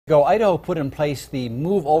ago, Idaho put in place the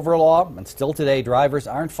move over law, and still today drivers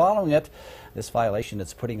aren't following it. This violation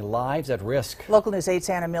is putting lives at risk. Local News 8's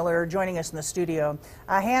Hannah Miller joining us in the studio.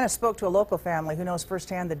 Hannah spoke to a local family who knows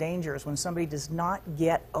firsthand the dangers when somebody does not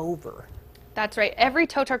get over. That's right. Every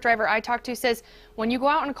tow truck driver I talk to says when you go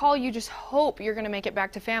out on a call, you just hope you're going to make it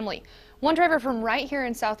back to family. One driver from right here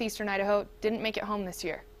in southeastern Idaho didn't make it home this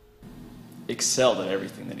year. Excelled at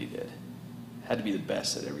everything that he did. Had to be the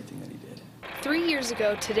best at everything that he did. 3 years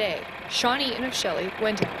ago today, Sean Eaton of Shelley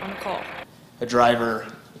went out on a call. A driver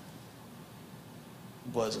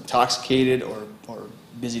was intoxicated or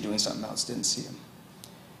busy doing something else, didn't see him,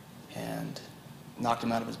 and knocked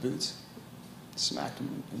him out of his boots. Smacked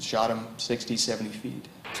him and shot him 60, 70 feet.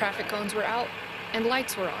 Traffic cones were out and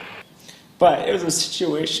lights were on. But it was a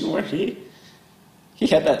situation where he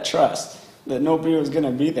had that trust that nobody was going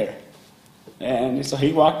to be there. And so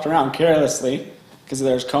he walked around carelessly because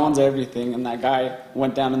there's cones everything, and that guy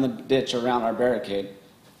went down in the ditch around our barricade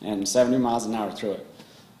and 70 miles an hour through it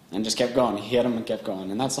and just kept going. He hit him and kept going,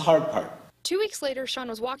 and that's the hard part. 2 weeks later, Sean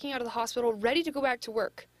was walking out of the hospital ready to go back to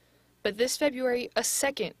work. But this February, a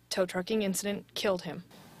second tow trucking incident killed him.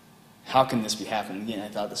 How can this be happening again? I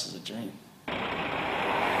thought this was a dream.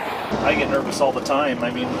 I get nervous all the time. I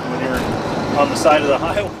mean, when you're on the side of the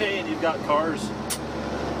highway and you've got cars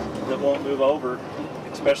that won't move over,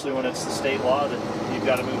 especially when it's the state law that you've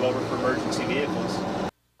got to move over for emergency vehicles.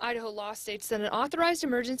 Idaho law states that an authorized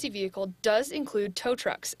emergency vehicle does include tow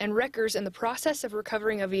trucks and wreckers in the process of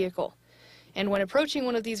recovering a vehicle. And when approaching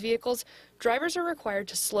one of these vehicles, drivers are required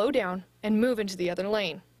to slow down and move into the other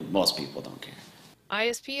lane. Most people don't care.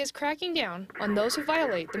 ISP is cracking down on those who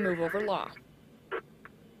violate the move over law.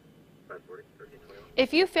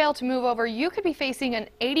 If you fail to move over, you could be facing an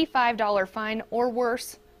 $85 fine or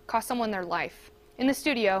worse, cost someone their life. In the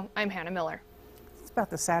studio, I'm Hannah Miller. It's about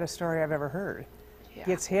the saddest story I've ever heard. Yeah.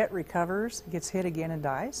 Gets hit, recovers, gets hit again and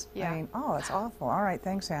dies. Yeah. I mean, oh, it's awful. All right,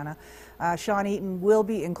 thanks, Hannah. Sean Eaton will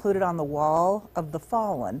be included on the Wall of the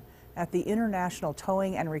Fallen at the International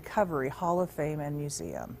Towing and Recovery Hall of Fame and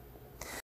Museum.